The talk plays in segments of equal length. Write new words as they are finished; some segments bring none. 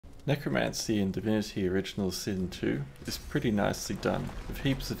Necromancy in Divinity Original Sin 2 is pretty nicely done, with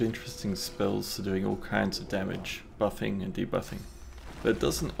heaps of interesting spells for doing all kinds of damage, buffing and debuffing, but it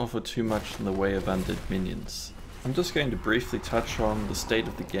doesn't offer too much in the way of undead minions. I'm just going to briefly touch on the state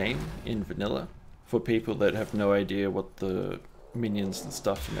of the game in vanilla, for people that have no idea what the minions and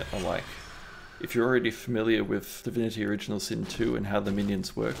stuff in it are like. If you're already familiar with Divinity Original Sin 2 and how the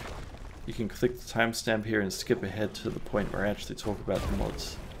minions work, you can click the timestamp here and skip ahead to the point where I actually talk about the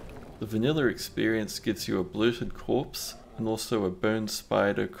mods. The vanilla experience gives you a bloated corpse and also a bone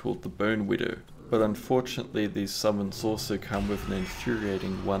spider called the Bone Widow, but unfortunately these summons also come with an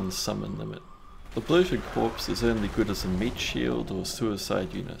infuriating 1 summon limit. The bloated corpse is only good as a meat shield or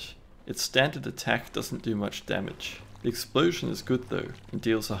suicide unit. Its standard attack doesn't do much damage. The explosion is good though, and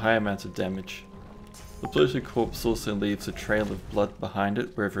deals a high amount of damage. The bloated corpse also leaves a trail of blood behind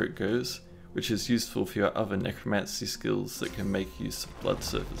it wherever it goes, which is useful for your other necromancy skills that can make use of blood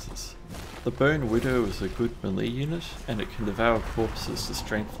surfaces. The Bone Widow is a good melee unit, and it can devour corpses to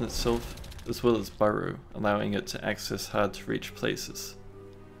strengthen itself, as well as burrow, allowing it to access hard to reach places.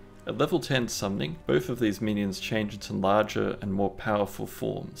 At level 10 summoning, both of these minions change into larger and more powerful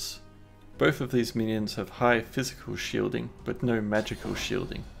forms. Both of these minions have high physical shielding, but no magical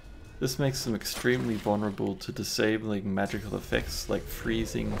shielding. This makes them extremely vulnerable to disabling magical effects like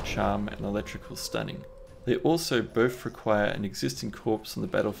freezing, charm, and electrical stunning. They also both require an existing corpse on the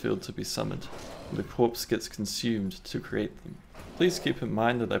battlefield to be summoned, and the corpse gets consumed to create them. Please keep in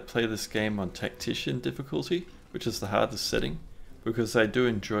mind that I play this game on Tactician difficulty, which is the hardest setting, because I do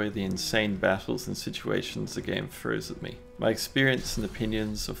enjoy the insane battles and situations the game throws at me. My experience and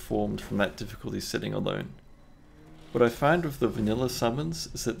opinions are formed from that difficulty setting alone. What I find with the vanilla summons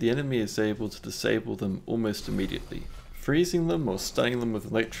is that the enemy is able to disable them almost immediately. Freezing them or stunning them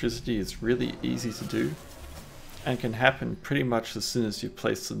with electricity is really easy to do, and can happen pretty much as soon as you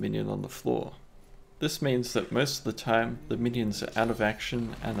place the minion on the floor. This means that most of the time the minions are out of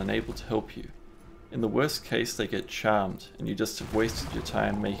action and unable to help you. In the worst case they get charmed, and you just have wasted your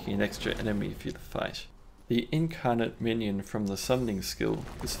time making an extra enemy for you to fight. The incarnate minion from the summoning skill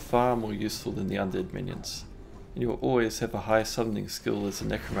is far more useful than the undead minions, and you will always have a high summoning skill as a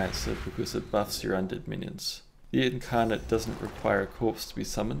necromancer because it buffs your undead minions. The incarnate doesn't require a corpse to be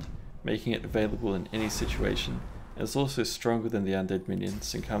summoned, making it available in any situation, and is also stronger than the undead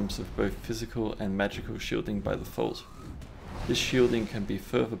minions and comes with both physical and magical shielding by default. This shielding can be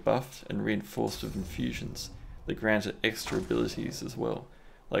further buffed and reinforced with infusions that grant it extra abilities as well,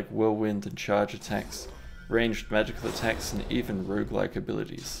 like whirlwind and charge attacks, ranged magical attacks, and even roguelike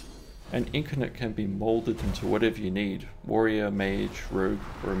abilities. An incarnate can be molded into whatever you need, warrior, mage, rogue,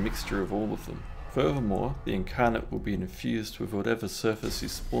 or a mixture of all of them. Furthermore, the incarnate will be infused with whatever surface you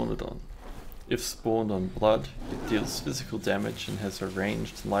spawn it on. If spawned on blood, it deals physical damage and has a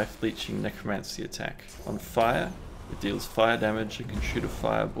ranged life-leeching necromancy attack. On fire, it deals fire damage and can shoot a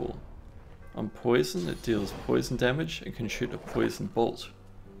fireball. On poison, it deals poison damage and can shoot a poison bolt.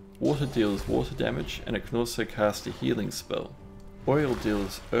 Water deals water damage, and it can also cast a healing spell. Oil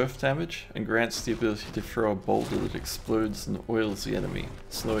deals earth damage and grants the ability to throw a boulder that explodes and oils the enemy,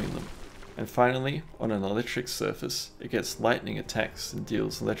 slowing them. And finally, on an electric surface, it gets lightning attacks and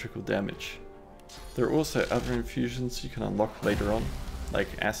deals electrical damage. There are also other infusions you can unlock later on, like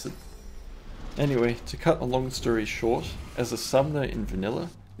acid. Anyway, to cut a long story short, as a summoner in vanilla,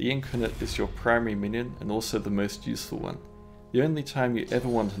 the incarnate is your primary minion and also the most useful one. The only time you ever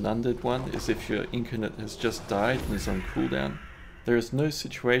want an undead one is if your incarnate has just died and is on cooldown. There is no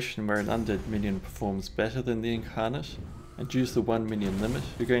situation where an undead minion performs better than the incarnate, and due to the 1 minion limit,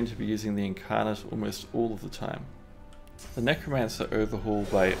 you're going to be using the incarnate almost all of the time. The Necromancer Overhaul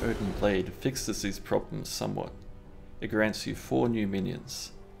by OdinBlade's fixes these problems somewhat. It grants you 4 new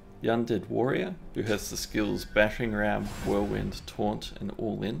minions. The Undead Warrior, who has the skills Battering Ram, Whirlwind, Taunt, and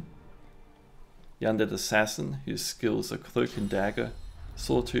All In. The Undead Assassin, whose skills are Cloak and Dagger,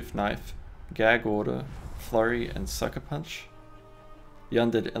 Sawtooth Knife, Gag Order, Flurry, and Sucker Punch. The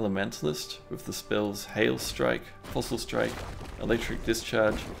Undead Elementalist, with the spells Hail Strike, Fossil Strike, Electric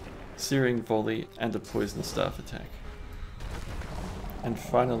Discharge, Searing Volley, and a Poison Staff attack. And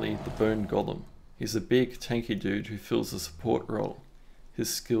finally, the Bone Golem. He's a big, tanky dude who fills a support role.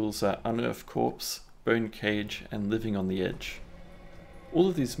 His skills are Unearth Corpse, Bone Cage, and Living on the Edge. All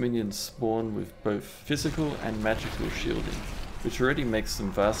of these minions spawn with both physical and magical shielding, which already makes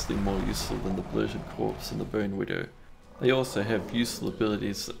them vastly more useful than the Bloated Corpse and the Bone Widow. They also have useful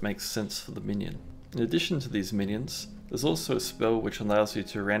abilities that make sense for the minion. In addition to these minions, there's also a spell which allows you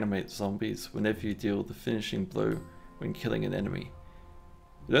to reanimate zombies whenever you deal the finishing blow when killing an enemy.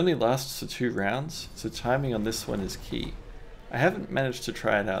 It only lasts for 2 rounds, so timing on this one is key. I haven't managed to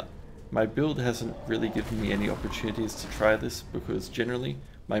try it out. My build hasn't really given me any opportunities to try this because generally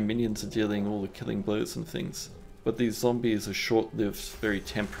my minions are dealing all the killing blows and things, but these zombies are short-lived, very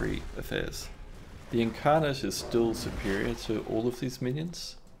temporary affairs. The Incarnate is still superior to all of these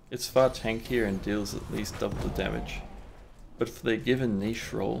minions. It's far tankier and deals at least double the damage, but for their given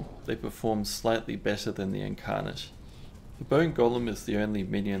niche role, they perform slightly better than the Incarnate. The Bone Golem is the only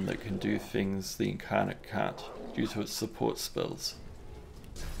minion that can do things the Incarnate can't, due to its support spells.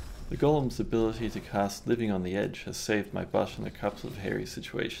 The Golem's ability to cast Living on the Edge has saved my butt in a couple of hairy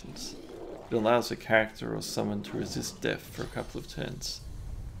situations. It allows a character or summon to resist death for a couple of turns.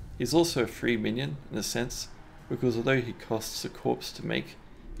 He's also a free minion, in a sense, because although he costs a corpse to make,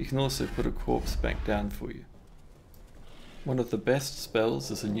 he can also put a corpse back down for you. One of the best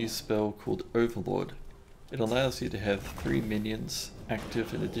spells is a new spell called Overhaul. It allows you to have 3 minions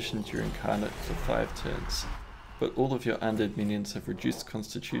active in addition to your Incarnate for 5 turns, but all of your undead minions have reduced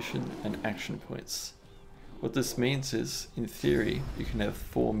constitution and action points. What this means is, in theory, you can have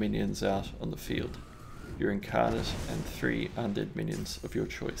 4 minions out on the field, your Incarnate and 3 undead minions of your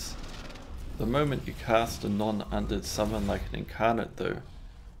choice. The moment you cast a non-undead summon like an Incarnate though,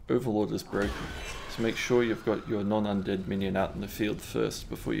 Overlord is broken, so make sure you've got your non-undead minion out in the field first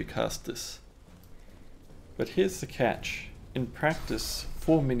before you cast this. But here's the catch, in practice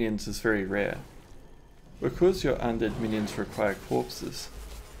 4 minions is very rare. Because your undead minions require corpses,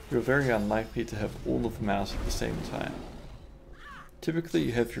 you're very unlikely to have all of them out at the same time. Typically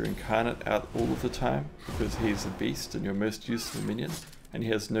you have your Incarnate out all of the time because he is a beast and your most useful minion, and he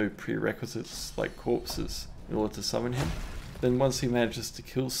has no prerequisites like corpses in order to summon him. Then once he manages to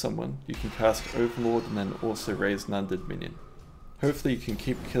kill someone, you can cast Overlord and then also raise an undead minion. Hopefully you can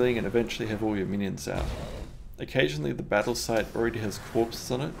keep killing and eventually have all your minions out. Occasionally the battle site already has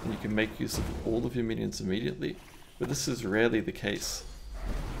corpses on it and you can make use of all of your minions immediately, but this is rarely the case.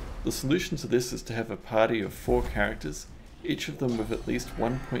 The solution to this is to have a party of 4 characters, each of them with at least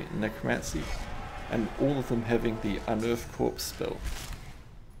 1 point in Necromancy, and all of them having the Unearth Corpse spell.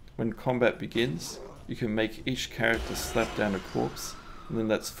 When combat begins, you can make each character slap down a corpse, and then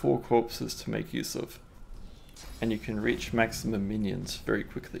that's 4 corpses to make use of. And you can reach maximum minions very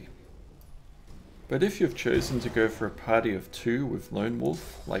quickly. But if you've chosen to go for a party of 2 with Lone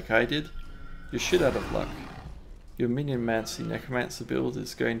Wolf, like I did, you're shit out of luck. Your Minionmancy Necromancer build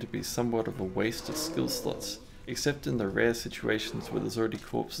is going to be somewhat of a waste of skill slots, except in the rare situations where there's already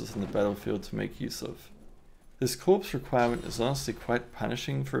corpses on the battlefield to make use of. This corpse requirement is honestly quite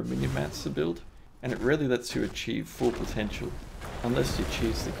punishing for a Minionmancer build, and it rarely lets you achieve full potential, unless you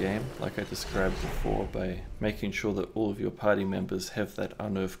cheese the game, like I described before, by making sure that all of your party members have that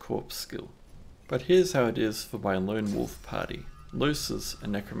Unearth Corpse skill. But here's how it is for my Lone Wolf party. Los is a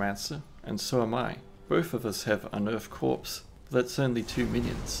Necromancer, and so am I. Both of us have Unearth Corpse, but that's only 2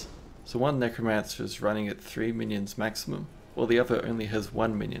 minions. So one Necromancer is running at 3 minions maximum, while the other only has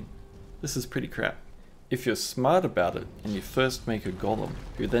 1 minion. This is pretty crap. If you're smart about it, and you first make a Golem,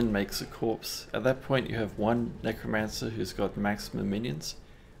 who then makes a corpse, at that point you have one Necromancer who's got maximum minions,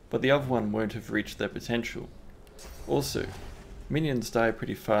 but the other one won't have reached their potential. Also, minions die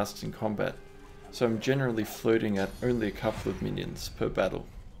pretty fast in combat, so I'm generally floating at only a couple of minions per battle.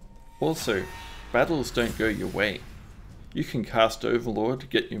 Also, battles don't go your way. You can cast Overlord,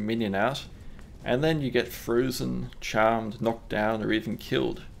 get your minion out, and then you get frozen, charmed, knocked down, or even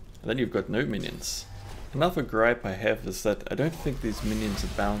killed, and then you've got no minions. Another gripe I have is that I don't think these minions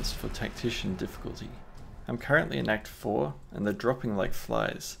are balanced for Tactician difficulty. I'm currently in Act 4, and they're dropping like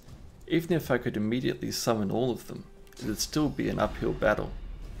flies. Even if I could immediately summon all of them, it would still be an uphill battle.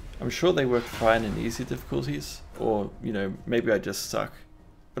 I'm sure they work fine in easy difficulties, or, maybe I just suck.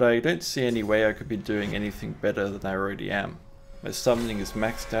 But I don't see any way I could be doing anything better than I already am. My summoning is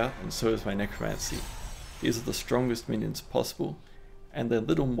maxed out, and so is my Necromancy. These are the strongest minions possible, and they're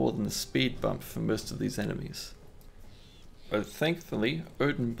little more than a speed bump for most of these enemies. But thankfully,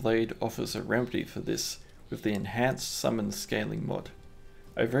 OdinBlade offers a remedy for this with the Enhanced Summon Scaling mod.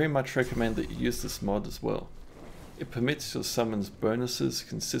 I very much recommend that you use this mod as well. It permits your summons bonuses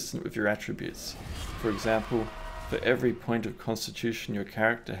consistent with your attributes. For example, for every point of constitution your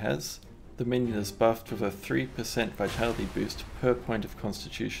character has, the minion is buffed with a 3% vitality boost per point of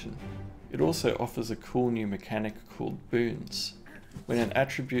constitution. It also offers a cool new mechanic called boons. When an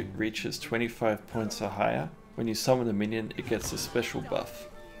attribute reaches 25 points or higher, when you summon a minion it gets a special buff.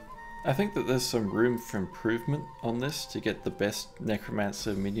 I think that there's some room for improvement on this to get the best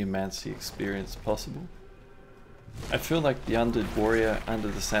Necromancer Minionmancy experience possible. I feel like the Undead Warrior,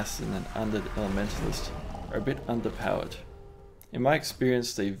 Undead Assassin and Undead Elementalist are a bit underpowered. In my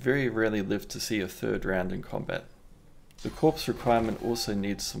experience they very rarely live to see a 3rd round in combat. The corpse requirement also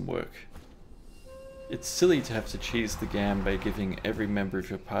needs some work. It's silly to have to cheese the game by giving every member of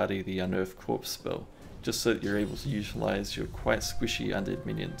your party the Unearth Corpse spell, just so that you're able to utilize your quite squishy undead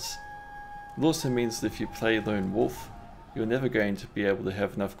minions. It also means that if you play Lone Wolf, you're never going to be able to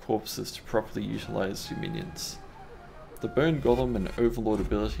have enough corpses to properly utilize your minions. The Bone Golem and Overlord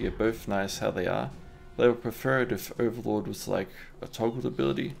ability are both nice how they are, but I would prefer it if Overlord was like a toggled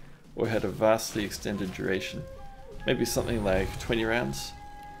ability or had a vastly extended duration, maybe something like 20 rounds.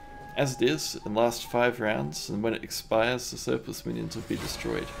 As it is, it lasts 5 rounds, and when it expires the surplus minions will be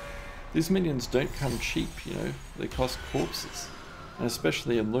destroyed. These minions don't come cheap, you know, they cost corpses, and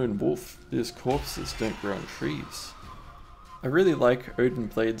especially in Lone Wolf, these corpses don't grow on trees. I really like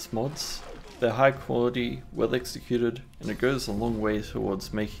OdinBlade's mods. They're high quality, well executed, and it goes a long way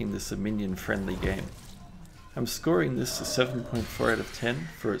towards making this a minion friendly game. I'm scoring this a 7.4 out of 10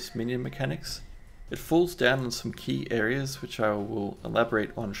 for its minion mechanics. It falls down on some key areas which I will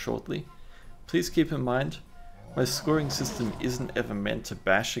elaborate on shortly. Please keep in mind, my scoring system isn't ever meant to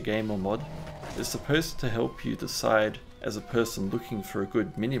bash a game or mod. It's supposed to help you decide, as a person looking for a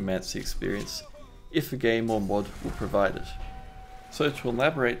good Necromancy experience, if a game or mod will provide it. So to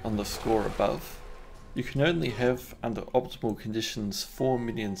elaborate on the score above, you can only have, under optimal conditions, 4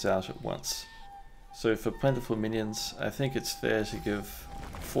 minions out at once. So for plentiful minions, I think it's fair to give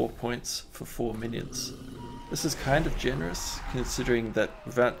 4 points for 4 minions. This is kind of generous, considering that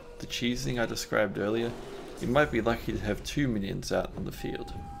without the cheesing I described earlier, you might be lucky to have 2 minions out on the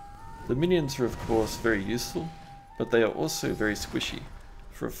field. The minions are of course very useful, but they are also very squishy.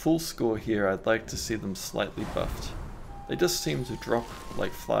 For a full score here, I'd like to see them slightly buffed. They just seem to drop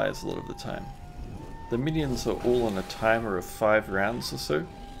like flies a lot of the time. The minions are all on a timer of 5 rounds or so.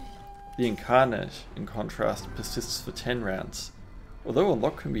 The Incarnate, in contrast, persists for 10 rounds. Although a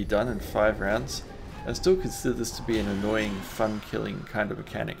lot can be done in 5 rounds, I still consider this to be an annoying, fun-killing kind of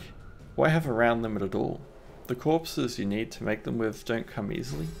mechanic. Why have a round limit at all? The corpses you need to make them with don't come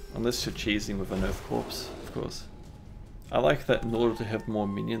easily, unless you're cheesing with an Earth Corpse, of course. I like that in order to have more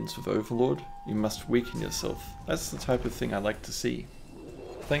minions with Overlord, you must weaken yourself. That's the type of thing I like to see.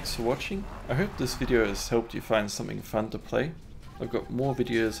 Thanks for watching. I hope this video has helped you find something fun to play. I've got more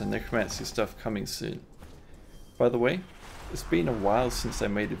videos and Necromancy stuff coming soon. By the way, it's been a while since I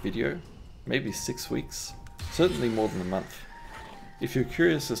made a video, maybe 6 weeks, certainly more than a month. If you're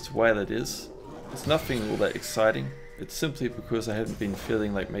curious as to why that is, it's nothing all that exciting, it's simply because I haven't been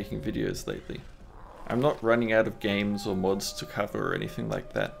feeling like making videos lately. I'm not running out of games or mods to cover or anything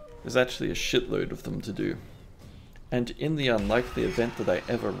like that. There's actually a shitload of them to do. And in the unlikely event that I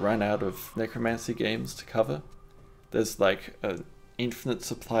ever run out of Necromancy games to cover, there's like an infinite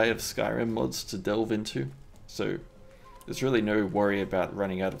supply of Skyrim mods to delve into, so there's really no worry about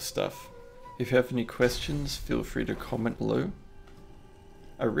running out of stuff. If you have any questions, feel free to comment below.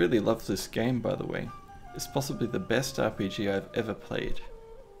 I really love this game, by the way. It's possibly the best RPG I've ever played.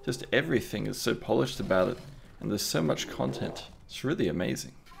 Just everything is so polished about it, and there's so much content. It's really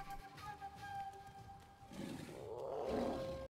amazing.